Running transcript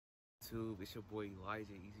YouTube? It's your boy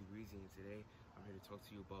Elijah, Easy Breezy, and today I'm here to talk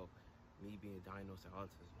to you about me being diagnosed with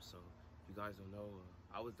autism. So, if you guys don't know,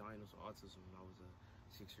 I was diagnosed with autism when I was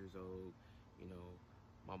 6 years old. You know,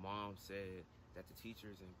 my mom said that the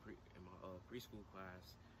teachers in my preschool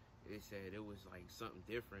class, they said it was like something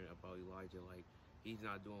different about Elijah. Like, he's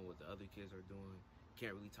not doing what the other kids are doing,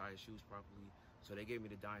 can't really tie his shoes properly. So they gave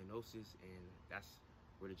me the diagnosis, and that's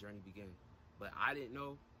where the journey began. But I didn't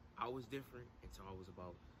know I was different until I was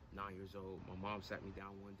about 9 years old. My mom sat me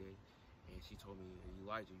down one day and she told me,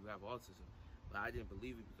 Elijah, you have autism. But I didn't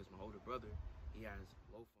believe it because my older brother, he has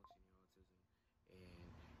low functioning autism. And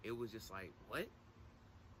it was just like, what?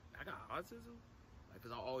 I got autism? Like,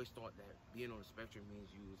 cause I always thought that being on the spectrum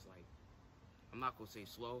means you was like, I'm not gonna say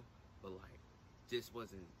slow, but like, this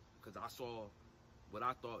wasn't, cause I saw what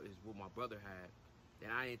I thought is what my brother had,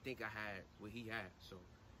 and I didn't think I had what he had. So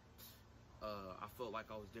I felt like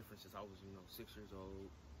I was different since I was, 6 years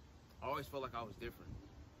old. I always felt like I was different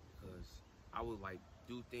because I would like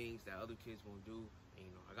do things that other kids won't do, and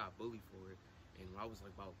I got bullied for it. And when I was like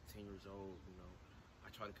about 10 years old, I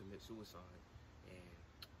tried to commit suicide, and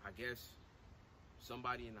I guess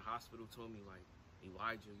somebody in the hospital told me like,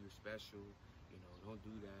 Elijah, you're special, don't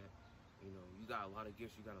do that. You got a lot of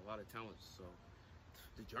gifts, you got a lot of talents. So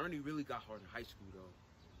the journey really got hard in high school though.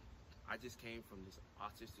 I just came from this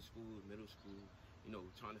autistic school, middle school,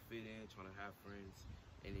 trying to fit in, trying to have friends.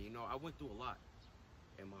 And, I went through a lot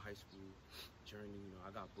in my high school journey.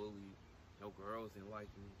 I got bullied. No girls didn't like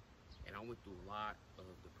me. And I went through a lot of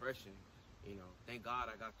depression. Thank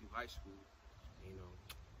God I got through high school,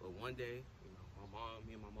 But one day,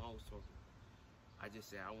 me and my mom was talking. I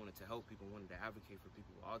just said I wanted to help people, wanted to advocate for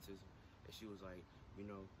people with autism. And she was like,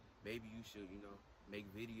 maybe you should, make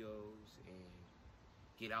videos and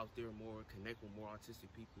get out there more, connect with more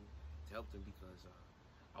autistic people to help them, because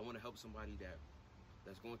I want to help somebody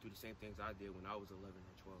that's going through the same things I did when I was 11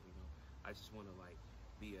 or 12. I just want to like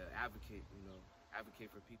be an advocate, advocate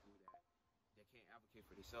for people that can't advocate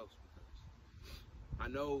for themselves, because I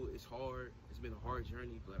know it's hard. It's been a hard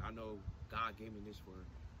journey, but I know God gave me this for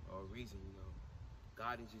a reason.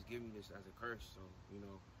 God didn't just give me this as a curse. So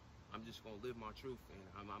I'm just gonna live my truth, and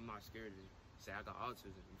I'm not scared to say I got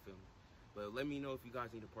autism. You feel me? But let me know if you guys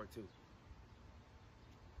need a part 2.